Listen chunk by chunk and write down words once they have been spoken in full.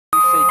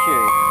CQ.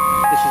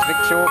 This is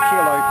Victor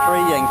Kilo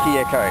 3 Yankee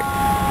Echo.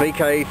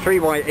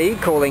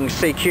 VK3YE calling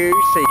CQ,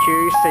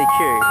 CQ, CQ.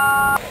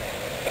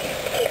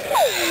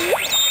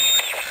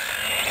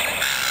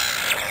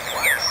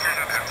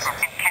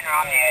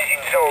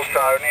 It's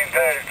also an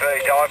inverted V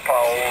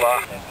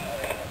dipole.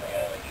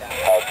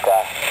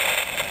 Okay.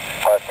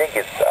 I think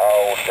it's the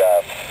old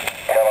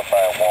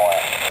telephone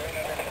wire.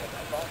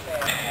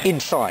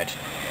 Inside,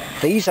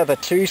 these are the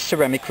two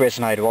ceramic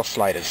resonator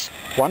oscillators,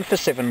 one for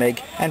 7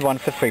 meg and one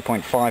for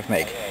 3.5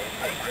 meg.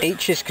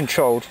 Each is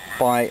controlled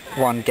by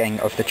one gang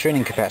of the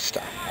tuning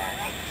capacitor.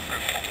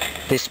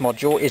 This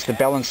module is the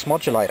balance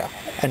modulator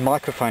and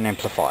microphone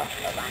amplifier.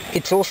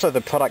 It's also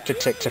the product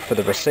detector for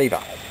the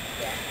receiver.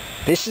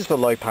 This is the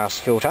low pass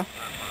filter,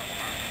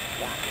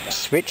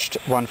 switched,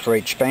 one for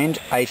each band,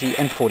 80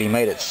 and 40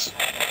 meters.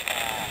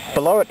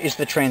 Below it is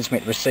the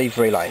transmit receive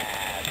relay.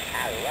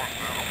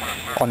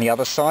 On the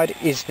other side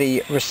is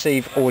the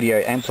receive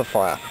audio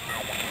amplifier.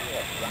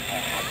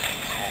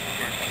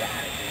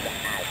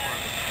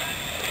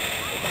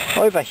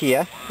 Over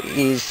here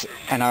is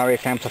an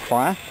RF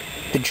amplifier,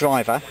 the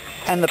driver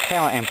and the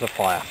power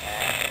amplifier.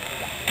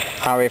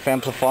 RF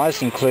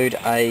amplifiers include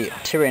a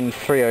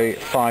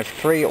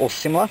TRN3053 or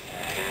similar,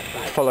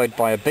 followed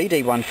by a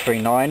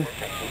BD139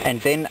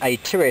 and then a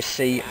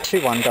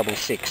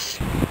 2SC2166.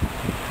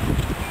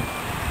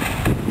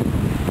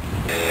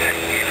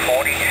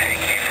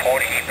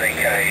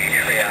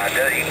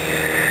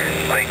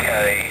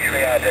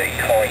 VK3RD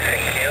calling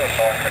CQ,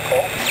 advice for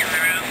call.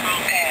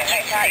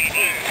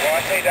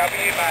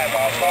 YTW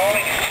mobile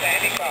calling and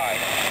standing by.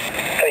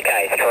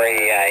 VK3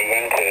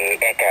 Yankee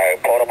Echo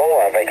Portable,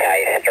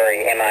 VK3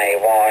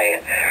 MAY.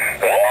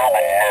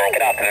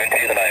 Good afternoon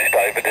to the nose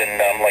David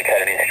and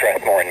located in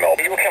Strathmore in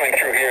Melbourne. You were coming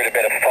through here at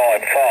about a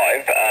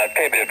 5.5,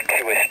 fair bit of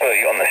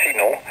QSP on the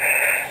signal.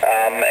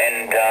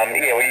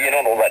 Yeah, well, you're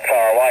not all that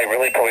far away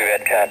really, probably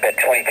about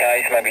 20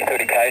 k's, maybe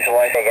 30 k's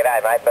away. Yeah,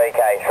 g'day mate,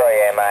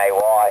 VK3MAY,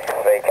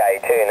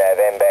 VK2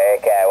 November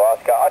Echo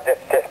Oscar. I've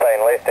just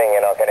been listening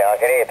and I can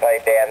hear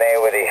Pete down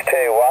there with his 2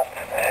 watts.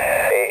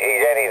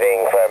 He's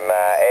anything from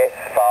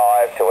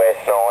S5 to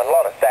S9, a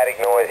lot of static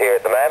noise here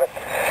at the moment.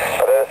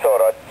 But I just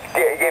thought I'd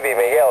give him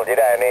a yell. You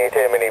don't hear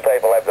too many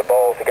people have the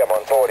balls to come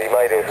on 40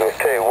 metres with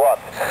 2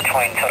 watts.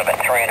 Between sort of a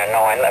 3 and a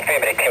 9, a fair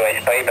bit of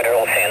QSP, but it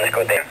all sounds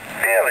good there.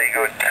 Fairly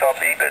good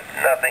copy, but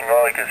nothing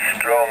like as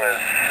strong as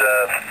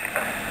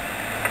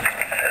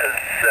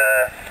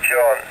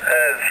John,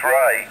 as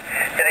Ray.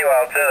 Anyway,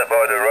 I'll turn it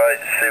by to Ray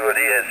to see what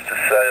he has to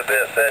say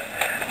about that.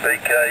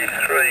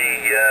 VK3,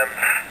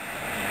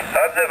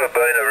 I've never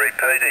been a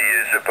repeater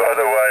user, by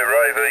the way,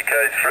 Ray.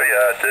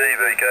 VK3RD,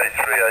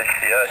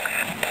 VK3ACH.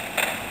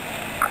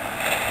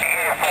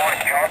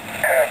 John,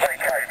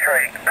 VK3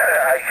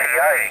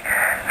 ACA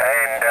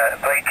and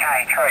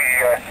VK3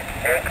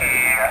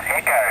 Yankee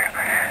Echo,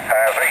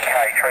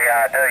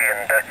 VK3RD,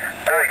 and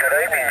very good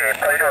evening there,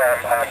 Peter.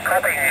 I'm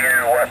copying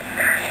you.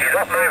 You're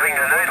not moving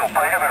the needle,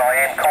 Peter, but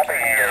I am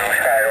copying you,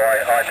 so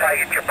I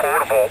take it you're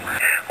portable.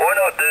 Why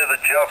not do the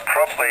job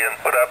properly and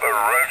put up a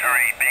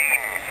rotary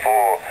beam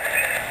for 2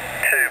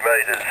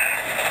 metres?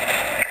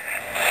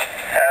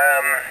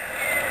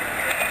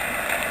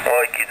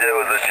 Like you do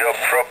with the job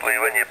properly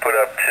when you put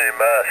up 2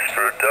 masts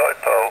for a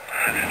dipole.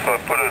 If I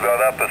put it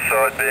on upper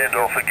sideband,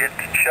 I'll forget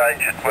to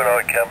change it when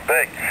I come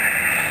back.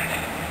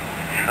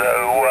 So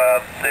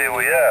there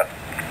we are.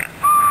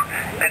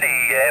 Many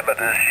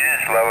amateurs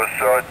use lower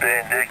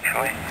sideband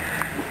actually.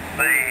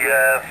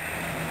 The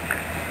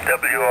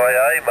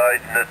WIA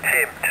made an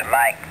attempt to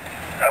make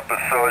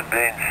upper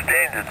sideband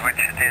standard,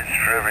 which it is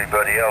for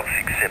everybody else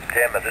except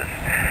amateurs.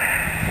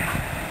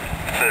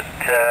 But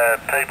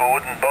people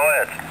wouldn't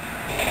buy it.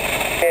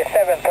 Yeah,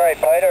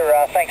 7-3 Peter,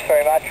 thanks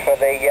very much for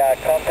the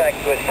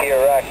contact with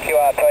your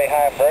QRP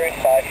home brew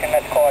station.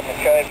 That's quite an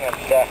achievement.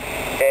 Yeah,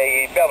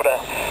 you'd be able to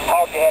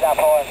hold your head up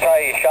high and throw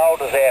your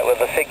shoulders out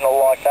with a signal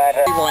like that.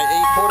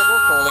 VYE Portable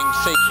calling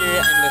CQ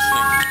and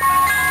listening.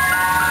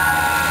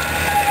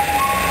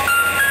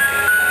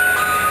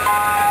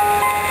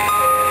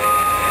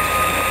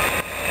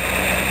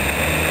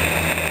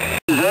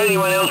 Is there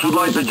anyone else would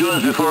like to join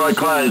us before I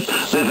close?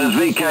 This is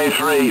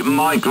VK3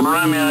 Mike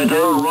Romeo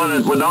Hotel, Ron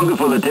at Wodonga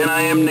for the 10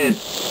 AM net.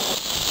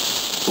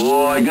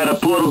 Oh, I got a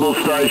portable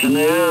station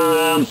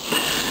there.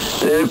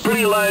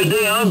 Pretty low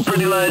down,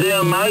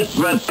 mate,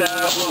 but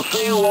we'll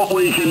see what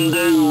we can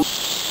do.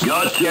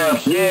 Gotcha.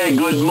 Yeah,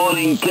 good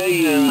morning to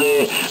you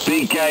there,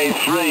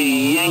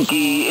 VK3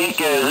 Yankee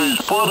Echo,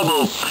 who's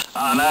portable.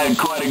 I know,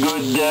 quite a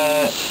good...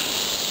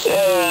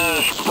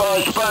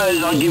 I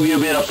suppose I'll give you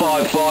about a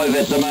 5.5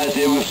 at the most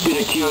there with a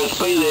bit of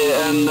QSP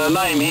there, and the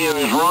name here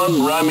is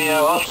Ron,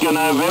 Romeo Oscar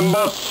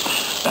November,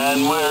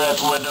 and we're at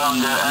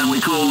Wodonga, and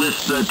we call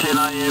this the 10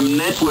 AM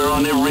net. We're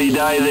on every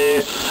day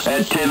there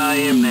at 10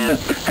 AM now.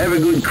 Have a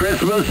good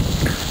Christmas,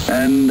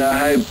 and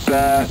I hope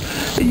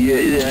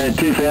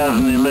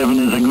 2011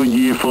 is a good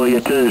year for you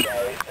too.